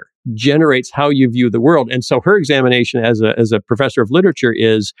desire. generates how you view the world. And so her examination as a professor of literature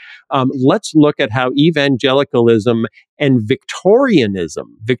is, let's look at how evangelicalism and Victorian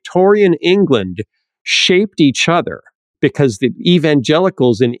England, shaped each other, because the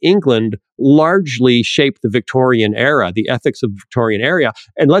evangelicals in England largely shaped the Victorian era, the ethics of the Victorian era.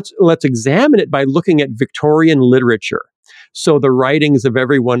 And let's examine it by looking at Victorian literature. So the writings of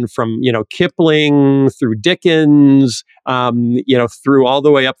everyone from, Kipling through Dickens, through all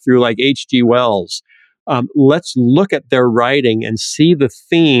the way up through like H.G. Wells. Let's look at their writing and see the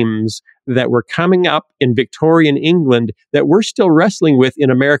themes that were coming up in Victorian England that we're still wrestling with in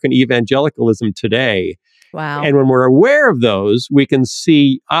American evangelicalism today. Wow. And when we're aware of those, we can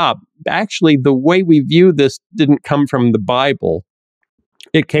see, actually, the way we view this didn't come from the Bible.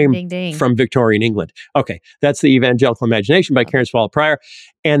 It came Ding, ding. from Victorian England. Okay, that's The Evangelical Imagination by Karen Swallow Prior.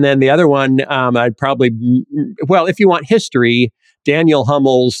 And then the other one, I'd probably, if you want history, Daniel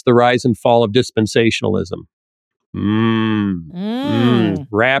Hummel's The Rise and Fall of Dispensationalism.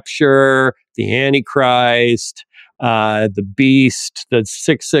 Rapture, the Antichrist, the Beast, the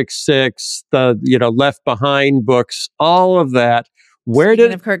 666, the Left Behind books, all of that.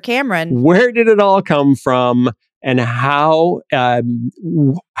 Speaking of Kirk Cameron, where did it all come from? And how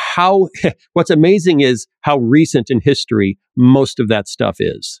what's amazing is how recent in history most of that stuff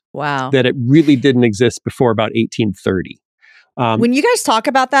is. Wow. That it really didn't exist before about 1830. When you guys talk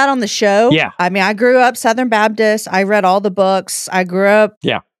about that on the show, yeah. I mean, I grew up Southern Baptist. I read all the books. I grew up.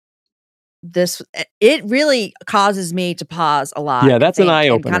 Yeah. It really causes me to pause a lot. Yeah, that's an eye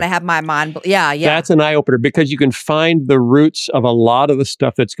opener. Kind of have my mind. Yeah. That's an eye opener because you can find the roots of a lot of the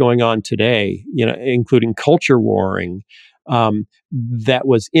stuff that's going on today, including culture warring, that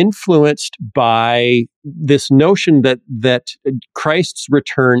was influenced by this notion that Christ's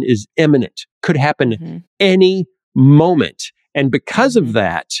return is imminent, could happen any moment. And because of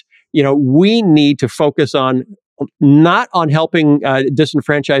that, we need to focus not on helping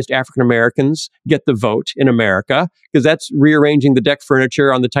disenfranchised African Americans get the vote in America, because that's rearranging the deck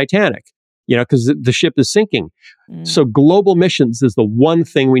furniture on the Titanic, because the ship is sinking. So global missions is the one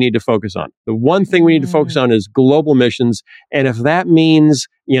thing we need to focus on. The one thing we need to focus on is global missions. And if that means,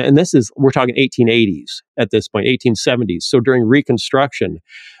 and we're talking 1880s at this point, 1870s. So during Reconstruction,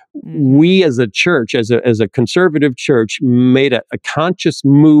 we as a church, as a conservative church, made a conscious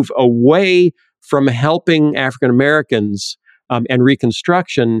move away from helping African Americans and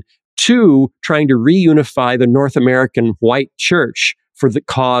Reconstruction to trying to reunify the North American white church for the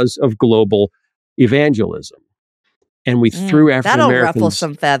cause of global evangelism. And we threw African Americans. That'll ruffle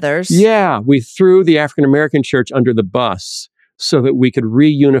some feathers. Yeah, we threw the African American church under the bus so that we could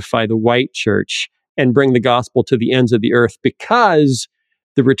reunify the white church and bring the gospel to the ends of the earth, because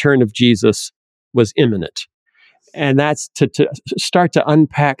the return of Jesus was imminent. And that's to start to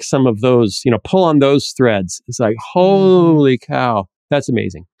unpack some of those, pull on those threads. It's like, holy cow, that's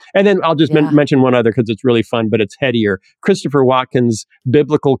amazing. And then I'll just mention one other because it's really fun, but it's headier. Christopher Watkins'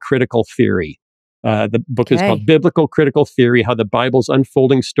 Biblical Critical Theory. The book is called Biblical Critical Theory, How the Bible's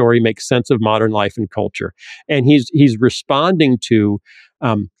Unfolding Story Makes Sense of Modern Life and Culture. And he's responding to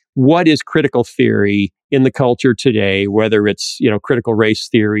what is critical theory in the culture today, whether it's, critical race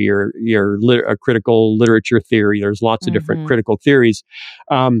theory or critical literature theory. There's lots of different critical theories.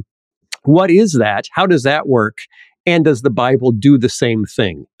 What is that? How does that work? And does the Bible do the same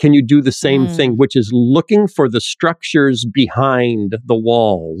thing? Can you do the same thing, which is looking for the structures behind the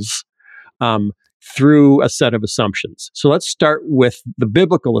walls through a set of assumptions? So let's start with the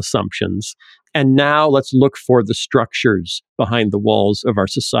biblical assumptions. And now let's look for the structures behind the walls of our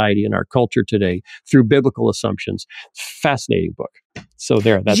society and our culture today through biblical assumptions. Fascinating book. So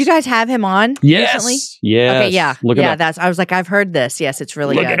there. Did you guys have him on recently? Yes. Okay, yeah. Look it up. I was like, I've heard this. Yes, it's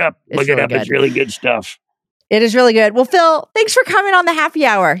really good. Look it up. Look it up. It's really good stuff. It is really good. Well, Phil, thanks for coming on the happy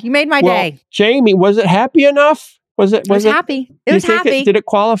hour. You made my day. Jamie, was it happy enough? It was happy. It was happy. Did it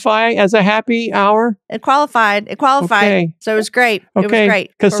qualify as a happy hour? It qualified. Okay. So it was great. Okay. It was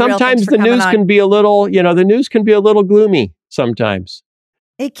great. Because sometimes the news can be a little, the news can be a little gloomy sometimes.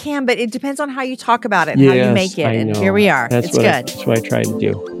 It can, but it depends on how you talk about it and how you make it. And here we are. It's good. That's what I try to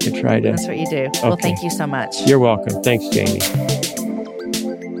do. That's what you do. Okay. Well, thank you so much. You're welcome. Thanks, Jamie.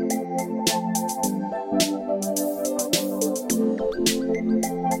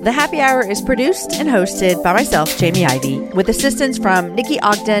 The Happy Hour is produced and hosted by myself, Jamie Ivey, with assistance from Nikki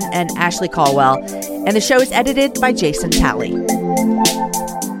Ogden and Ashley Caldwell, and the show is edited by Jason Talley.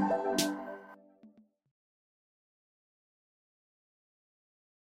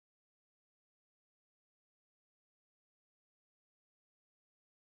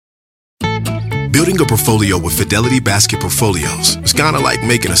 Building a portfolio with Fidelity Basket Portfolios is kind of like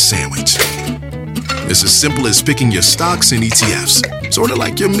making a sandwich. It's as simple as picking your stocks and ETFs, sort of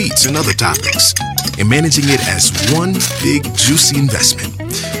like your meats and other topics, and managing it as one big juicy investment.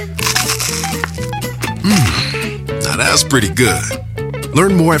 Now that's pretty good.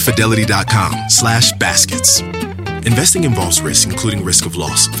 Learn more at fidelity.com/baskets. Investing involves risk, including risk of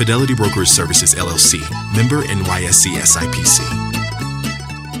loss. Fidelity Brokerage Services, LLC. Member NYSE SIPC.